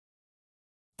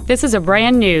This is a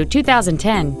brand new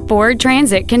 2010 Ford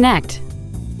Transit Connect.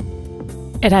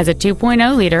 It has a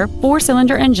 2.0-liter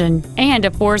four-cylinder engine and a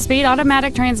 4-speed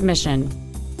automatic transmission.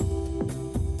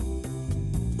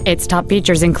 Its top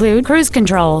features include cruise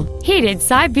control, heated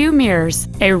side view mirrors,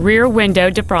 a rear window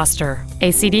defroster,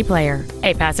 a CD player,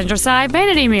 a passenger side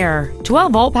vanity mirror,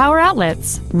 12-volt power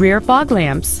outlets, rear fog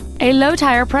lamps, a low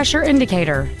tire pressure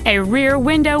indicator, a rear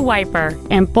window wiper,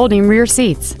 and folding rear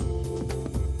seats.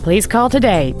 Please call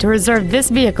today to reserve this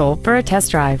vehicle for a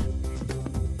test drive.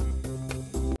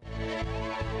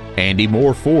 Andy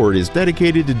Mohr Ford is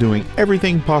dedicated to doing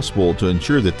everything possible to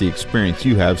ensure that the experience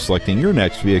you have selecting your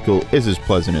next vehicle is as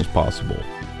pleasant as possible.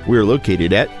 We are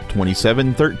located at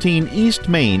 2713 East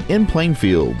Main in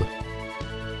Plainfield.